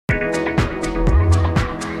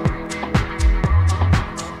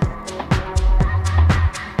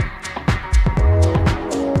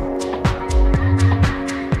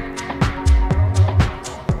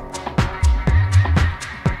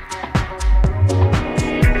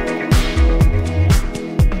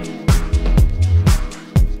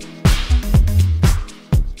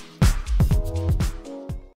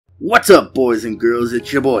What's up, boys and girls?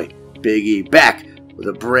 It's your boy, Big E, back with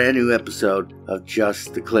a brand new episode of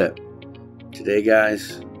Just the Clip. Today,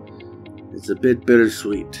 guys, it's a bit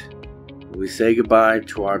bittersweet. We say goodbye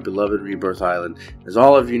to our beloved Rebirth Island. As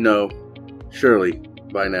all of you know, surely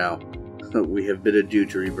by now, we have bid adieu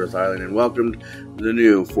to Rebirth Island and welcomed the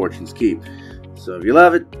new Fortune's Keep. Some of you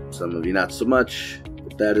love it, some of you not so much,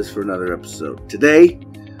 but that is for another episode. Today,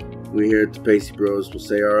 we here at the Pacey Bros will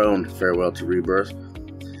say our own farewell to Rebirth.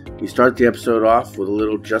 We start the episode off with a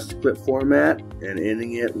little Just a Clip format and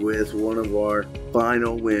ending it with one of our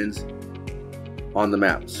final wins on the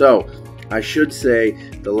map. So, I should say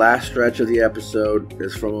the last stretch of the episode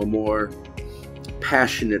is from a more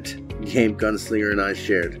passionate game Gunslinger and I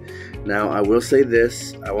shared. Now, I will say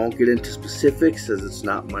this, I won't get into specifics as it's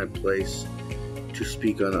not my place to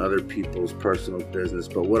speak on other people's personal business,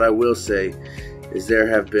 but what I will say is there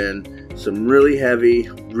have been some really heavy,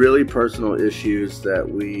 really personal issues that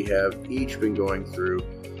we have each been going through.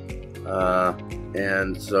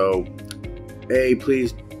 And so,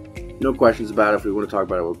 please, no questions about it. If we want to talk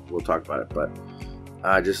about it, we'll talk about it. But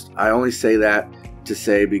I only say that to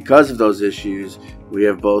say because of those issues, we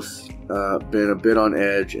have both been a bit on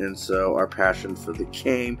edge, and so our passion for the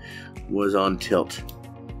game was on tilt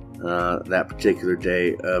that particular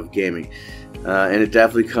day of gaming. And it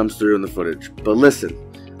definitely comes through in the footage. But listen,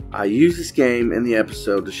 I use this game in the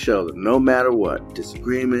episode to show that no matter what,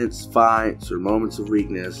 disagreements, fights, or moments of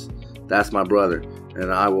weakness, that's my brother,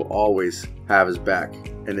 and I will always have his back.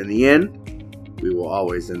 And in the end, we will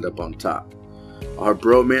always end up on top. Our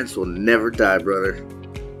bromance will never die, brother.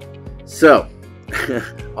 So,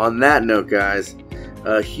 on that note, guys,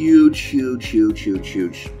 a huge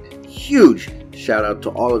shout out to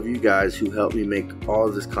all of you guys who helped me make all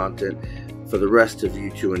of this content for the rest of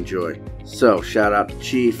you to enjoy. So, shout out to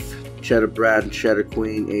Chief, Cheddar Brad and Cheddar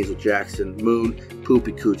Queen, Azel Jackson, Moon,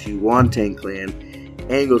 Poopy Coochie, Wantang Clan,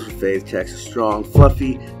 Angles for Faith, Texas Strong,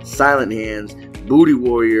 Fluffy, Silent Hands, Booty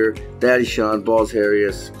Warrior, Daddy Sean, Balls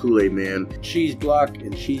Harrius, Kool-Aid Man, Cheese Block,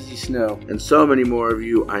 and Cheesy Snow, and so many more of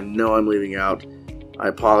you I know I'm leaving out. I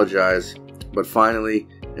apologize, but finally,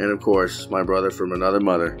 and of course, my brother from another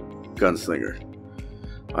mother, Gunslinger.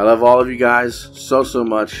 I love all of you guys so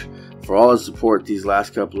much for all the support these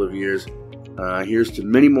last couple of years. Here's to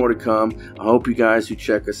many more to come. I hope you guys who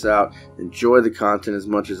check us out enjoy the content as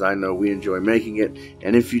much as I know we enjoy making it.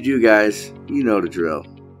 And if you do, guys, you know the drill.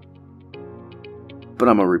 But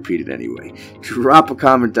I'm going to repeat it anyway. Drop a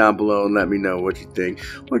comment down below and let me know what you think.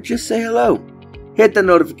 Or just say hello. Hit the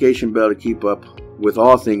notification bell to keep up with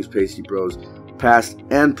all things Pacey Bros, past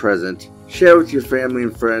and present. Share with your family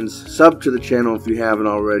and friends. Sub to the channel if you haven't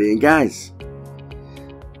already. And guys,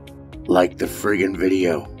 like the friggin'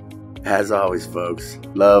 video. As always, folks,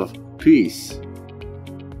 love, peace,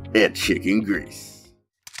 and chicken grease.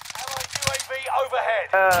 UAV overhead.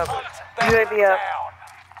 UAV up.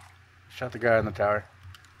 Shot the guy in the tower.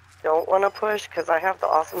 Don't want to push because I have the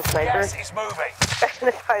awesome sniper. Gas is moving. And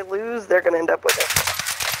if I lose, they're going to end up with it.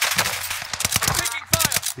 Taking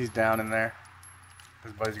fire. He's down in there.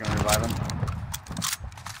 His buddy's gonna revive him.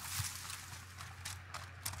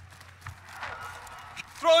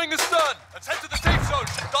 Throwing a stun. Let's head to the safe zone.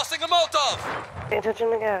 Tossing a Molotov. Pay attention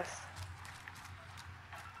to gas.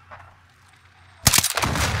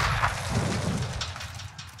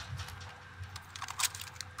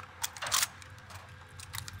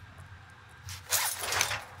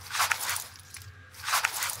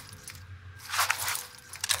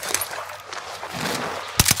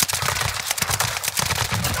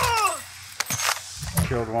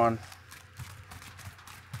 Killed one.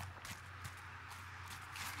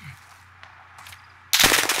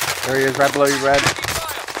 There he is, right below you, Red.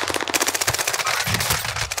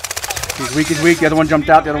 He's weak. The other one jumped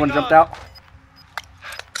out.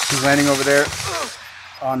 He's landing over there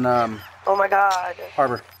on Oh my god.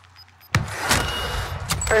 Harbor.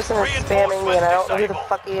 Person is spamming me and I don't know who the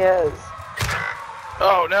fuck he is.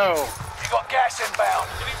 Oh no. You got gas inbound.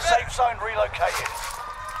 Safe zone relocated.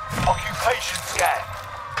 Occupation scan.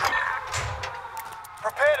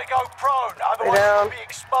 Prepare to go prone, otherwise you'll be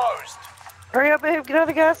exposed. Hurry up, babe. Get out of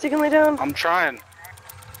the gas so you can lay down. I'm trying.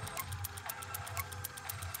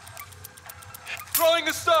 Throwing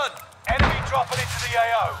a stun. Enemy dropping into the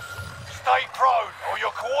AO. Stay prone or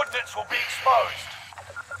your coordinates will be exposed.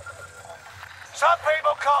 Some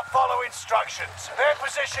people can't follow instructions. Their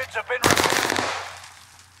positions have been removed.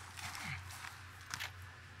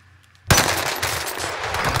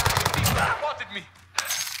 Spotted me.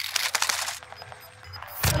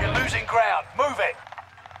 You're losing ground. Move it.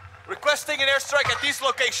 Requesting an airstrike at this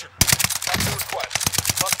location. That's the request.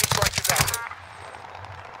 Cluster strike is active.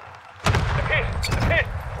 Hit! Hit!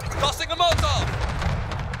 Tossing a Molotov!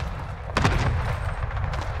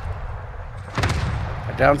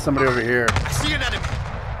 I downed somebody over here. I see an enemy!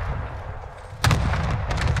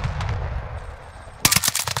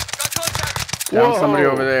 Got contact! Down somebody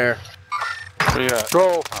over there. Yeah.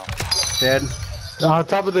 Go. Dead. On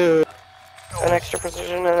top of the. An extra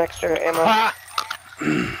precision, an extra ammo. Ah!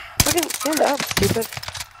 Fucking stand up, stupid.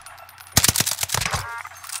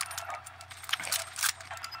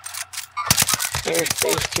 Your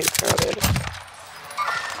space too crowded.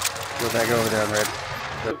 Go back over there on red.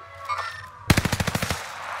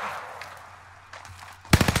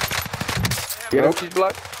 Get up, she's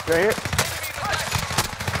blocked. Right here.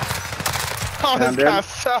 Oh, Down this dead. guy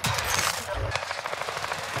sucks.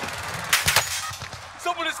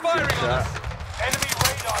 Someone is firing on us! Enemy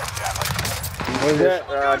radar jammer. Where's that?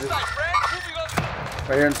 Your Just side, friend! Moving on!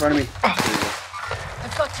 right here in front of me.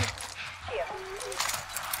 I've got you! Here.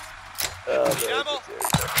 Ammo?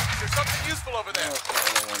 There's something useful over there! I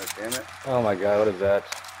don't want it, damn it. Oh my god, what is that?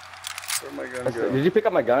 Where'd my gun go? Did you pick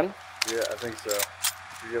up my gun? Yeah, I think so.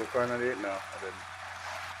 Did you have a car 98? No, I didn't.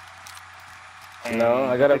 No,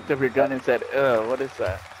 I got a. Picked up your gun and said, what is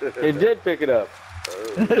that? He did pick it up.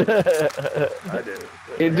 I did.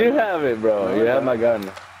 You do have it, bro. No, You I have don't. my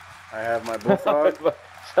gun. I have my bullfrog.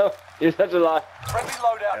 So, you're such a lie. Friendly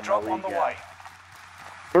loadout And drop my on the weed way.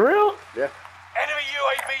 For real? Yeah. Enemy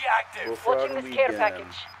UAV active. Bullfrog Watching and this weed care gun.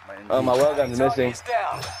 package. Oh, my well gun's Target missing. is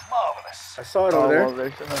down. Marvelous. I saw it over there.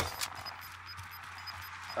 There's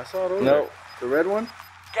I saw it over No. there. The red one?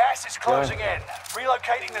 Gas is closing in.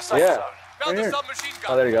 Relocating the safe Yeah. zone. Found Right the here. submachine Oh,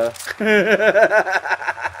 gun! there you go.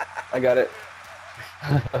 I got it.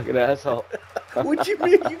 Fucking asshole. What you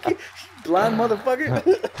mean? You can't, blind motherfucker?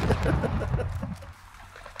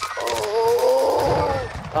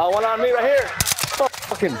 Oh, one on me right here.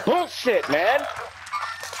 Fucking bullshit, man.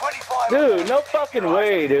 25. Dude, no fucking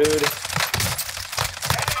way, dude. Enemy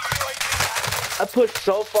UAV I pushed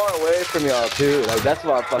so far away from y'all, too. Like, that's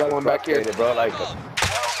why I'm fucking frustrated, bro. Like,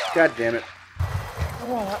 God damn it.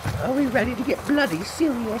 Are we ready to get bloody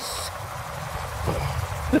serious?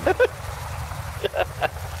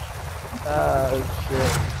 Oh,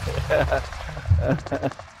 shit.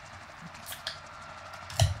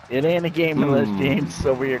 It ain't a game unless James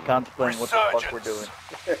over here contemplating what the fuck we're doing.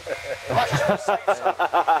 Rush to the safe zone. We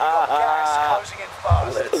got gas closing in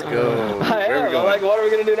fast. Let's go. I Where we am. I'm going? like, what are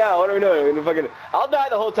we gonna do now? What are we doing? We're gonna fucking. I'll die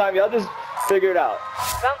the whole time. Y'all just figure it out.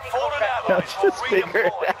 Fallen allies will Just figure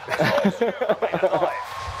it redeploy as long as you remain alive.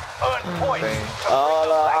 Earn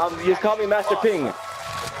points. Just call me Master Ping.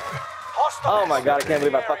 Oh my god, I can't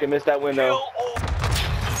believe I fucking missed that window. Kill all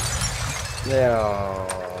Yeah.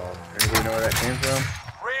 Anybody know where that came from?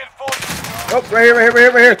 reinforcements. Oh, right here, right here, right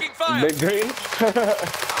here, right here. Taking fire! Big green.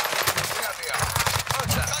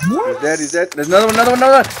 He's dead, he's dead. There's another one, another one,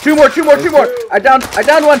 another one. Two more. I downed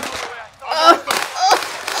one.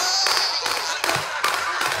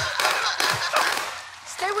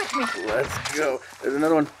 Stay with me. Let's go. There's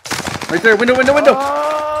another one. Right there, window.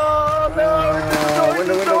 Oh, no!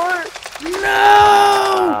 Window.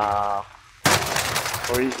 No!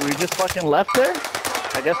 We just fucking left there?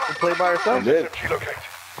 I guess to play by ourselves? Did. It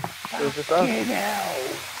was just us. You know,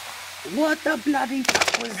 what the bloody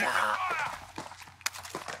fuck was that?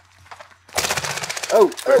 Oh,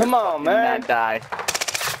 come on, And man. that die.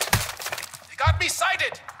 You got me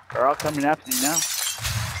sighted! They're all coming after you now.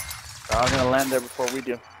 They're all gonna land there before we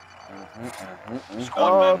do.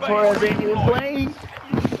 Squad member poor is Albanian redeployed. plane.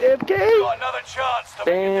 AFK. Got another chance to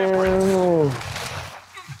make a difference. Damn.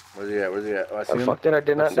 Where's he at? Oh, I see Oh, him. fuck that, I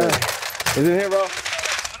did not die. Is it here, bro?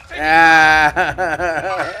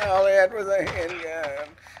 Ah! All I had was a handgun.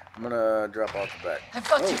 I'm gonna drop off the back. I've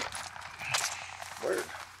got you. Word.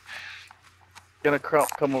 Gonna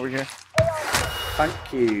come over here.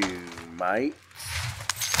 Thank you, mate.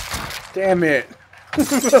 Damn it. I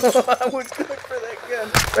was good for that gun.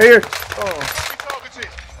 Right here. Oh. Targeted!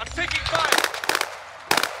 I'm taking fire!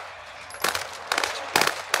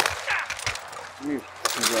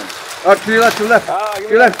 Oh, to your left. Ah, give To me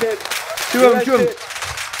your that left. shit. Two of them.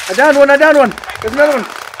 I downed one. There's another one.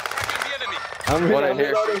 Tracking the enemy! I'm One here. right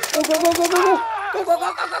here. Go.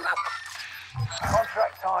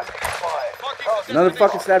 Contract time expired. Marking the Another destination.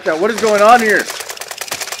 fucking snapshot. What is going on here?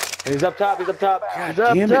 He's up top. God up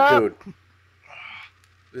damn it, top. dude.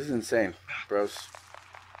 This is insane, bros.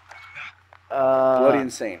 Uh, Bloody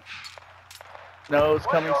insane. Snow's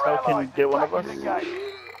coming. Snow can get one of us.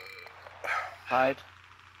 Hide.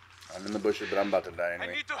 I'm in the bushes, but I'm about to die I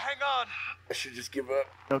anyway. need to hang on! I should just give up.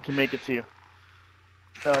 Snow can make it to you.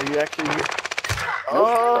 No, you actually. I'm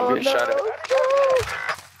Oh getting shot at. no!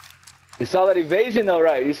 You saw that evasion though,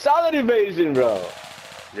 right? You saw that evasion, bro.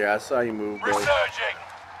 Yeah, I saw you move, bro. Resurging.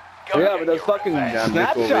 Yeah, but those fucking Down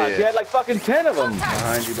Nick over snapshots, here. you had like fucking 10 of them.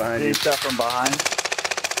 Behind you, behind See you. stuff from behind.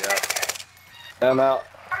 Yeah. I'm out.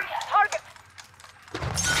 Target.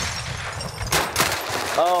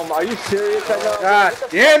 Are you serious right now? God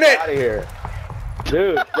damn it! Out of here.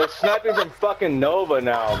 Dude, they're sniping from fucking Nova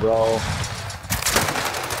now, bro.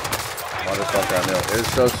 Motherfucker, I know.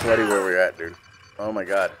 It's so sweaty where we're at, dude. Oh my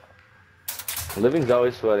god. Living's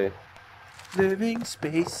always sweaty. Living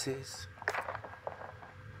spaces.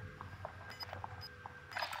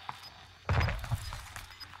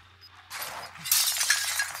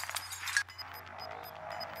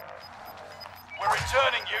 We're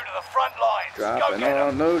returning you to the front lines. Go Dropping get 'em.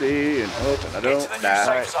 on Lodi and hoping I Into the don't new die.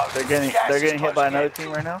 safe zone. They're Gas is getting hit by closing another in.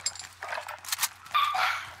 team right now.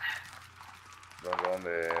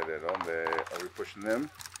 ¿Dónde? Are we pushing them?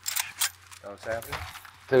 That's what's happening?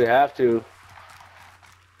 So we have to.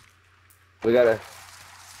 We gotta.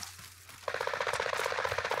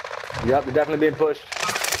 Yep, they're definitely being pushed.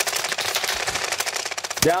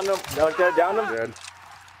 Down them. Right there, down them. Dead.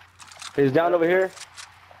 He's down over here.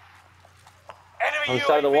 Enemy On the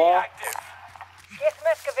side of the UAV wall. active. Gas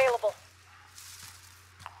mask available.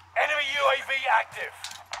 Enemy UAV active.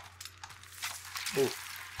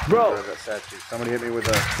 Bro, That statue. Somebody hit me with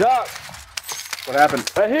a... duck. What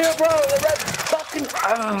happened? Right here, bro. The red fucking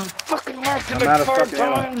marked him I'm out at of 4 fucking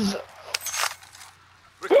ammo. times.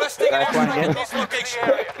 Requesting an Back one airstrike again. at this location.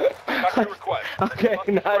 Got your request. Okay,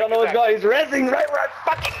 now I don't know what's going on. He's resing right where I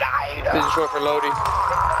fucking died. This is short for loading.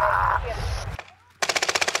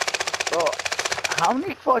 Bro, how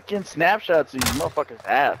many fucking snapshots do you motherfuckers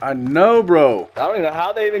have? I know, bro. I don't even know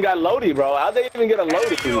how they even got Lodi, bro. How'd they even get a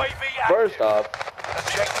Lodi? UAV active. First off.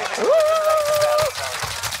 Objective is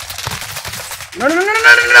No.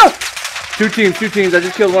 Two teams. I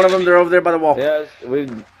just killed one of them. They're over there by the wall. Yes, we.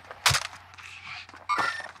 I'm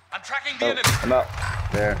tracking the Oh, enemy. I'm out.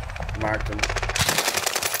 There. Marked them.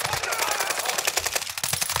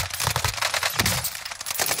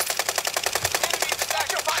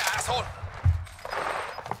 Back your fire, asshole.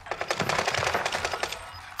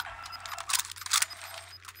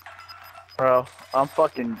 Bro, I'm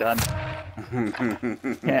fucking done.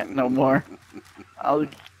 Can't no more. I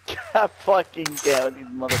fucking get with these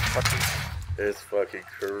motherfuckers. It's fucking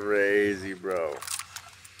crazy, bro.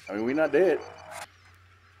 I mean, we not dead.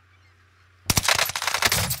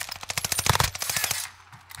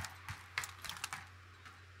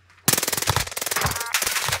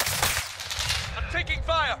 I'm taking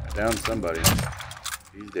fire. Down somebody.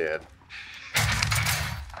 He's dead.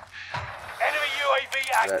 enemy UAV Is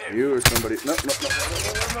that active. you or somebody? No.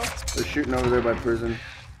 They're shooting over there by prison.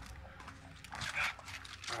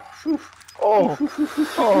 Oh,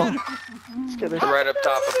 Right up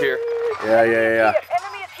top up here. Yeah.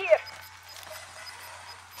 Enemy is here.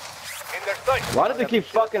 In their safe. Why did they keep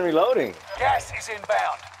fucking reloading? Gas is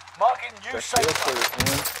inbound. Marking new safe zone.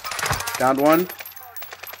 Downed one.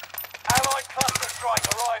 Allied cluster strike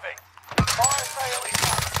arriving. Fire sale is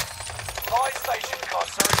up. Buy station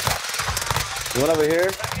costs are in. You one over here?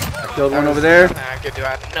 I killed one over there. I could do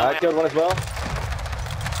it. I killed one as well.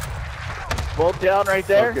 both down right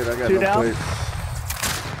there. Fuck it, I got Two no down. place.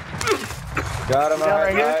 Got him. Down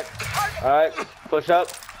right here. Alright. Push up.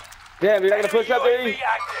 Damn, you're not gonna push up, UAV baby?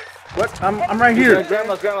 active. What? I'm right here.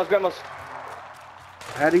 Grandma's. I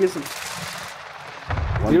had to get some.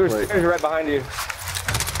 One You were plate. stairs right behind you.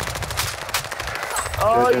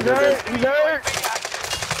 Oh, Good, he's good, hurt. He's hurt.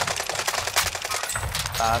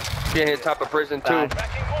 Getting hit top of prison too.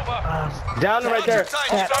 Backing over. Down him right there.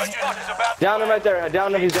 Resurgence is about to Down him right there.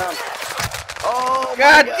 Down him. He's down. Oh,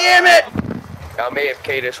 God damn it! I'm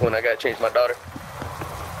AFK this one. I gotta change my daughter.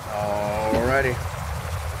 Alrighty.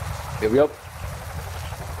 Yep.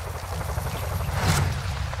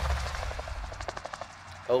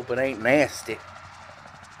 Hope it ain't nasty.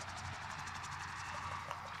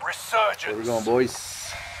 Resurgence. Where we going, boys?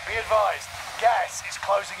 Be advised, gas is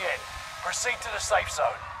closing in. Proceed to the safe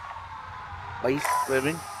zone. Base.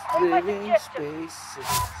 living. Living spaces.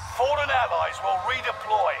 Fallen allies will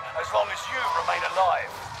redeploy as long as you remain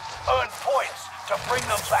alive. Earn points to bring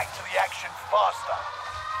them back to the action faster.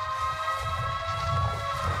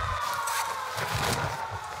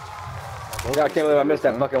 I can't believe I missed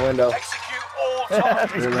that fucking window. Execute all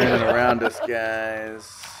targets. They're running around us,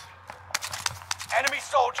 guys. Enemy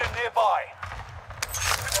soldier nearby.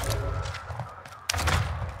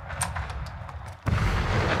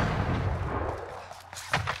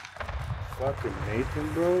 Fucking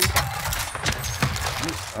Nathan, bro.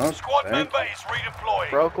 Oh, Squad thank member is redeploying.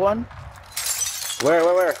 Broke one.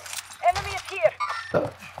 Where? Enemy is here.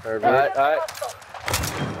 Perfect. Alright.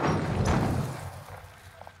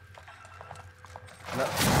 No.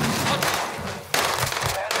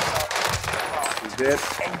 He's dead.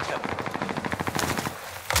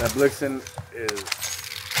 That Blixen is a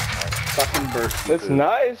fucking burst. That's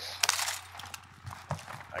nice.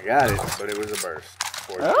 I got it, but it was a burst.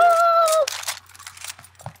 Ah!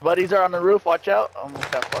 Buddies are on the roof. Watch out.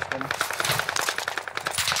 Almost got fucking.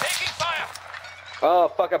 Taking fire. Oh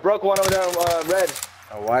fuck! I broke one over there. Red.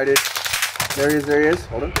 Oh, why did? There he is. There he is.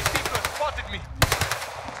 Hold him. The keeper spotted me.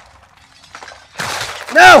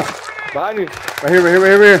 No! Behind you. Right here. Right here. Right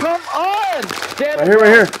here. Right here. Come on! Damn Right here.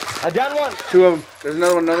 Right here. I down one. Two of them. There's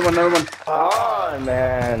another one. Another one. Another one. Oh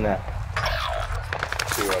man.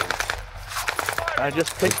 Two of them. I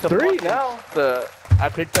just picked the Three fucking- now. I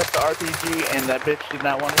picked up the RPG and that bitch did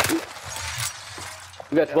not want to shoot.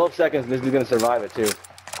 We got 12 seconds. And this is gonna survive it too.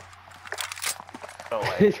 No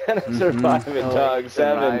way. He's gonna survive it, No dog. way.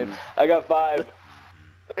 7. Survive. I got 5.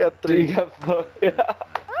 I got 3. You got 4. Yeah.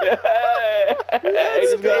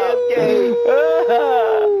 Let's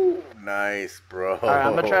Nice, bro. Alright,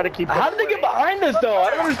 I'm gonna try to keep. How did they get behind us though? I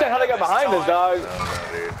don't understand how they got behind us, dog. No,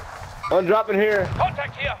 dude. One dropping here.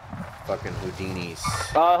 Contact here. Fucking Houdinis.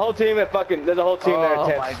 Whole team at fucking. There's a whole team there. Oh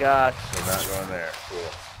At my gosh. They're not going there. Cool.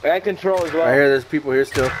 And control as well. Right here, there's people here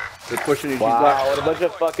still. They're pushing you. Wow, what a bunch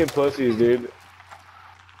of fucking pussies, dude.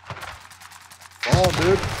 Oh,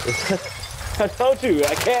 dude. I told you,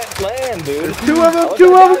 I can't land, dude. There's two of them. Oh,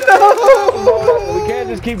 Two of them. No! We can't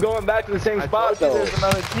just keep going back to the same spot, though. There's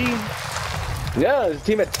another team. Yeah, there's a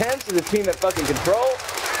team at tents, there's a team at fucking control.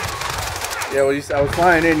 Yeah, well, I was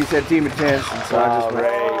flying in. You said team of 10, and so I just went.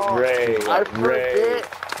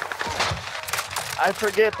 I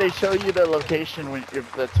forget they show you the location when you're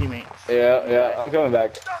the teammates. Yeah, I'm coming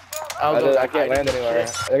back. I can't land hide in anywhere.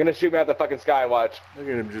 shit. They're gonna shoot me out the fucking sky, watch. Look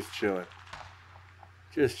at him just chilling.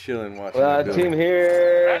 Just chilling, watching. the Team building.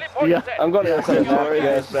 here. Yeah. I'm going to the center.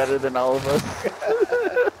 Glorious better than all of us.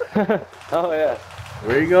 Oh, yeah.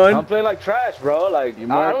 Where are you going? I'm playing like trash, bro. Like,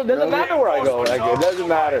 mark- doesn't matter where I go. Like, it doesn't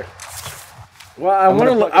matter. Well, I want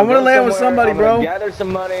to land with somebody, bro. Gonna gather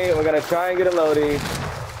some money. We're gonna try and get a loadie.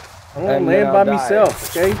 I want to land by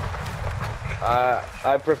myself, okay?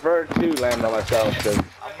 I prefer to land by myself. Cause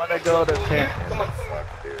I'm gonna go to tent.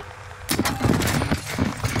 Fuck, dude.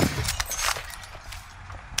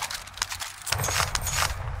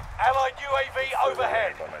 Allied UAV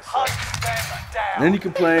overhead. Hunt them down. And then you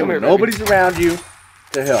complain when nobody's around you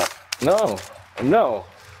to help. No.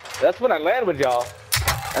 That's when I land with y'all.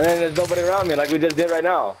 And then there's nobody around me like we just did right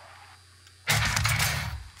now.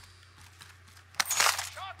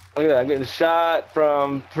 Look at that, I'm getting shot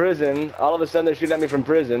from prison. All of a sudden they're shooting at me from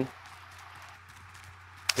prison.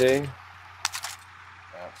 See? I don't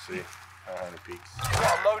see. I don't have any peeks. Got a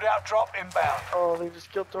loadout drop inbound. Oh, they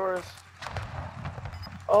just killed Torres.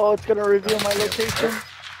 Oh, it's gonna reveal my location.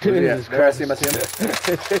 Yeah, there, I see him. I see him.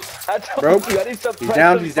 I told Broke. you, I need some He's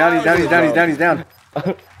down. He's down. He's down. He's down. He's down. He's down.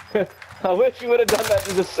 I wish you would have done that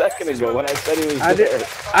just a second ago when I said he was I there. did.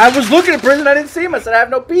 I was looking at prison. I didn't see him. I said I have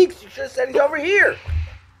no peeks. You should have said he's over here.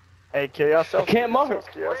 Hey, kill yourself. I can't mark.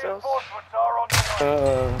 Kill yourselves. Reinforcements are on the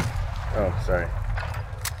way. Oh, sorry.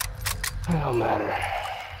 No matter. Right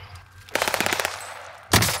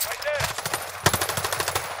there.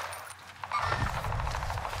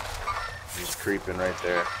 He's creeping right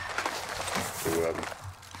there. Two of them.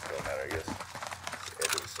 Don't matter, I guess.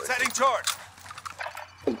 Edge of the circle. Setting charge.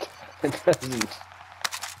 It doesn't.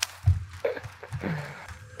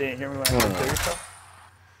 Didn't hear me when I said kill yourself?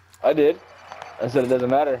 I did. I said it doesn't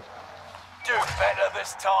matter. Do better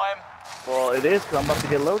this time. Well, it is, because I'm about to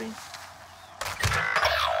get loading.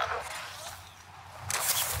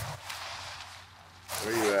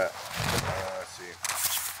 Where you at? Let's see.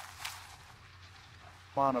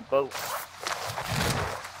 I'm on a boat.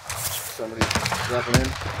 Somebody dropping in.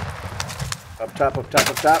 Up top, up top,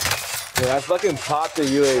 up top. Yeah, I fucking popped the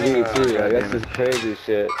UAV too. Like, that's just crazy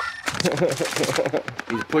shit.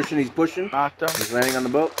 He's pushing, he's pushing. Knocked him. He's landing on the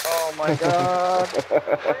boat. Oh my god.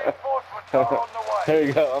 Reinforcements are on the way. There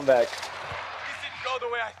you go, I'm back. This didn't go the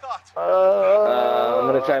way I thought. I'm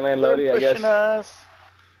gonna try and land Lodi, I guess. Pushing us.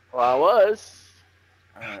 Well, I was.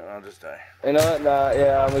 Alright, I'll just die. You know what? Nah,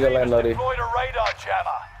 yeah, I'm gonna go land Lodi. Deployed a radar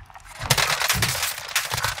jammer.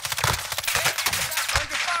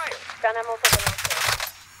 Under fire. Ganamos adelante.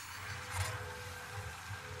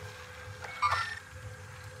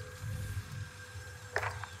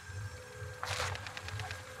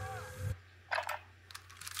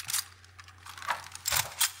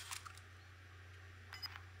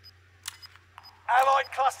 Allied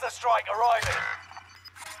cluster strike arriving.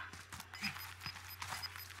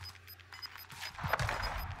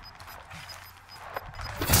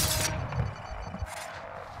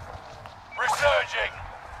 Resurging.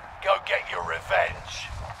 revenge.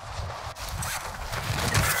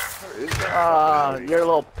 Ah, you're a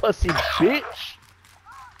little pussy bitch.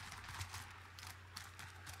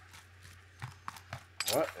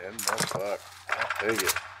 What in the fuck? I'll take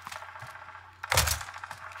it.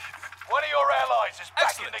 One of your allies is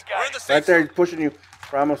back in the We're in game. the safe Right there, zone. he's pushing you.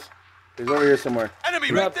 Promise. He's over here somewhere. Enemy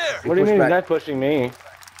He's right not- there. What do you pushed mean he's back. not pushing me?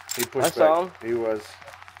 He pushed I saw back. He was.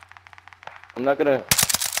 I'm not gonna.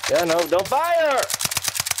 Yeah, no, don't fire!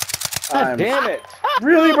 God I'm- damn it!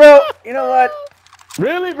 Really, bro? You know what?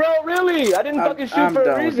 Really, bro? Really? I didn't fucking shoot I'm for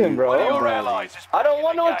done a with reason, you. bro. One of your bro. allies is I back don't in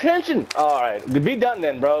want the no game. attention. All right, be done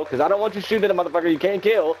then, bro. Because I don't want you shooting at a motherfucker you can't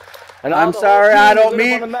kill. And all I'm the whole sorry team I is don't lit up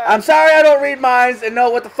read. on the map. I'm sorry I don't read minds and know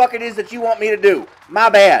what the fuck it is that you want me to do. My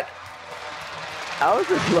bad. How is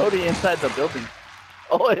this loading inside the building?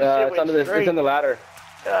 Oh, it It's under this. It's on the ladder.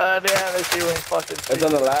 God damn, this shit went fucking. It's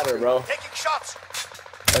on the ladder, bro. Taking shots.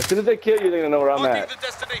 As soon as they kill you, they're gonna know where I'm Marking at. the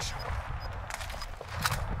destination.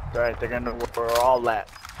 Right, they're gonna know where we're all at.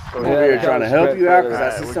 I'm Yeah, over here yeah, trying to it's help great you out for because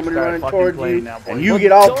this. I see Alright, somebody we running start towards fucking you, playing now, and boys. you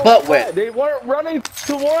get all Don't butt lie. wet. They weren't running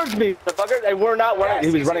towards me, motherfucker. They were not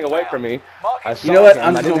running. He was running away from me. I You know what? saw him.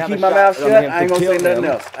 I'm I just didn't gonna have keep a my shot mouth on shut. him I ain't to gonna say kill nothing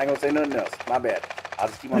him. else. I ain't gonna say nothing else. My bad. I'll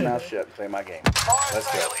just keep my mouth shut and play my game. Fire Let's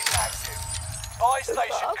go. sale is active. Buy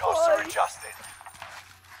station costs are adjusted.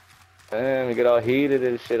 Damn, you get all heated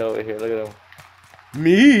and shit over here. Look at him.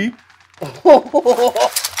 Me? Allied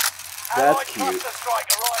That's cute. cluster strike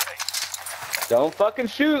arriving. Don't fucking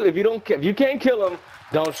shoot. If you can't kill him,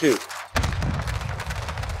 don't shoot.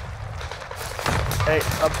 Hey,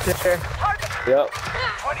 up there. Yep.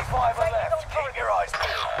 25 are left. Keep your eyes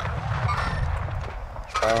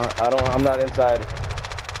peeled. I'm not inside.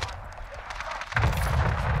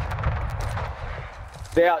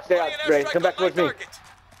 Stay out, Ray. Come back towards me.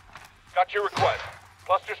 Got your request.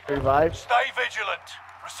 Clusters Revive. Stay vigilant.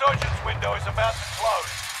 Resurgence window is about to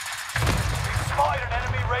close. We've spied an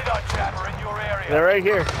enemy radar jammer in your area. They're right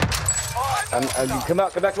here. Come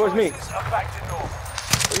back towards me. Prices are back to normal.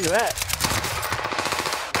 Where you at?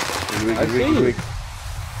 I see you.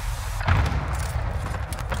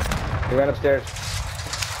 He ran upstairs.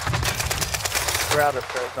 We're out of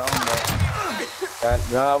their zone, though.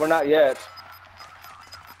 No, we're not yet.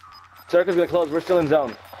 Circle's gonna close. We're still in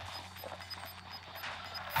zone.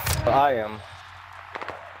 Well, I am.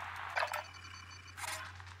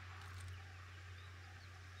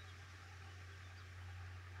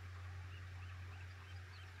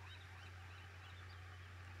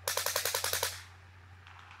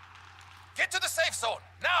 Get to the safe zone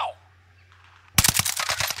now.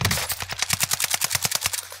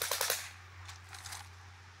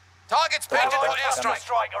 Targets painted for Allied cluster airstrike.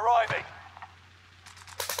 strike arriving.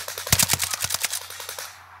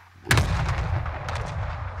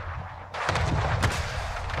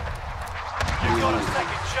 You've got a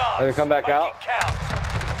second chance. Are they come back Make out? it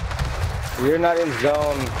count. You're not in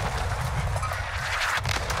zone.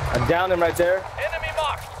 I downed him right there. Enemy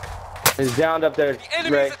marked. He's downed up there, The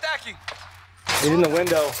enemy Ray. is attacking. He's in the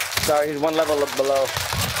window. Sorry, he's one level up below.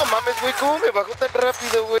 No mames, güey, ¿cómo me bajó tan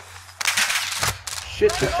rápido, güey?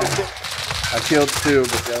 Shit. I killed two,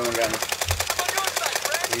 but the other one got me.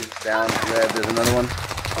 He's down red. There's another one.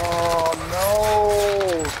 Oh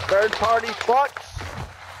no! Third party fucks!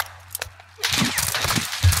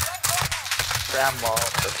 Grandma.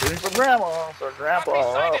 They're shooting for grandma. Or grandpa.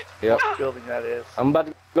 Oh, Yep. what building that is. I'm about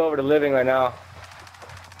to go over to living right now.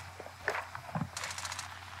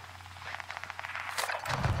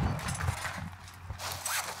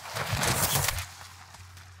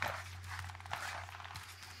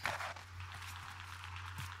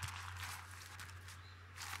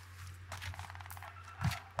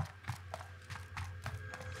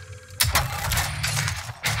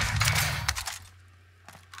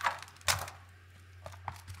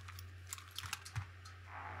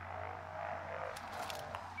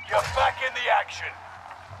 You're back in the action.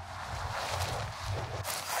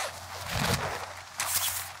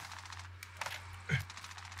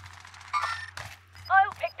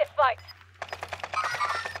 I'll pick this fight.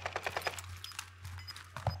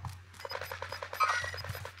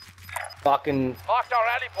 Fucking Marked our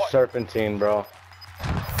rally point. serpentine, bro.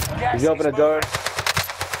 Gas Did you open is the door?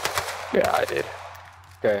 moving. Yeah, I did.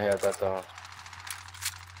 Okay, yeah, that's all.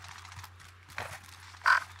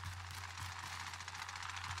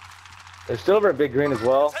 There's still over a big green as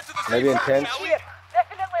well. Maybe intense. Here.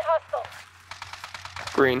 Definitely hostile.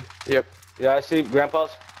 Green. Yep. Yeah, I see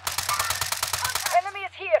Grandpa's. Enemy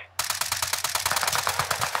is here.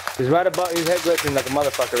 He's right above. He's head glitching like a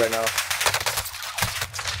motherfucker right now.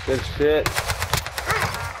 Good shit.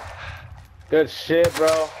 Good shit,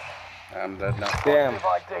 bro. I'm dead now. Damn. Positive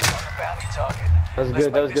ID on the bounty target. That was Let's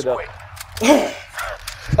good. That make was this good though. quick.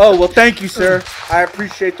 Oh, well, thank you, sir. I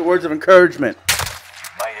appreciate the words of encouragement. You've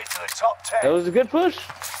made it to the top 10. That was a good push.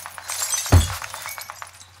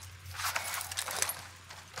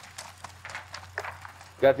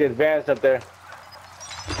 Got the advance up there.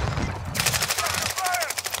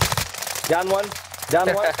 Down one. Down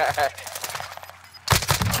one.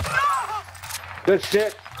 Good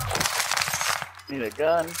shit. Need a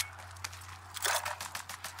gun.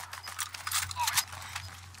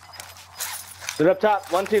 They're up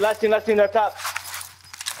top. One team, last team, they're up top.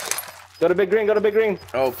 Go to big green, go to big green.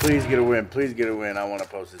 Oh, please get a win. Please get a win. I want to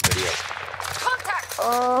post this video.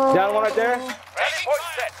 Down one right there. Ready, point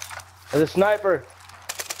set. There's a sniper.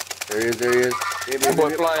 There he is, there he is. That boy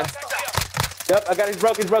flying. Yep, I got he's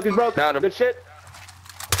broke. Down him. Good shit.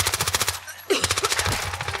 Your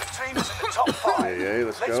team is in the top 5. Yeah,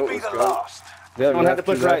 let's go, be let's the go. last. The other one had to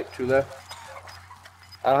push two right. left, two left.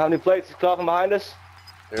 I don't have any plates. He's coughing behind us.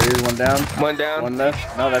 There he is, one down. One down. One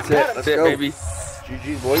left. No, that's it. Let's That's it, go. baby.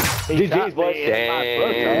 GG's, boys. GG's, boys.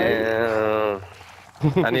 Damn.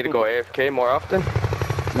 I need to go AFK more often.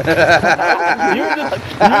 You're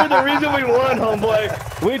the reason we won, homeboy.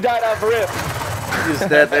 We died out for it. You just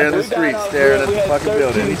sat there in the street staring at the fucking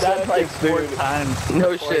building. That's like 4 times.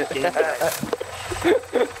 No shit.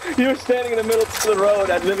 You were standing in the middle of the road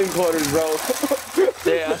at living quarters, bro.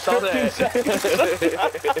 Yeah, I saw that.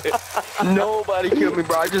 Nobody killed me,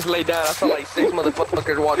 bro. I just laid down. I saw like 6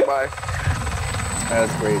 motherfuckers walk by.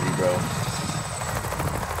 That's crazy, bro.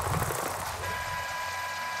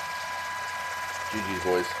 GG's,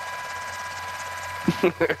 boys.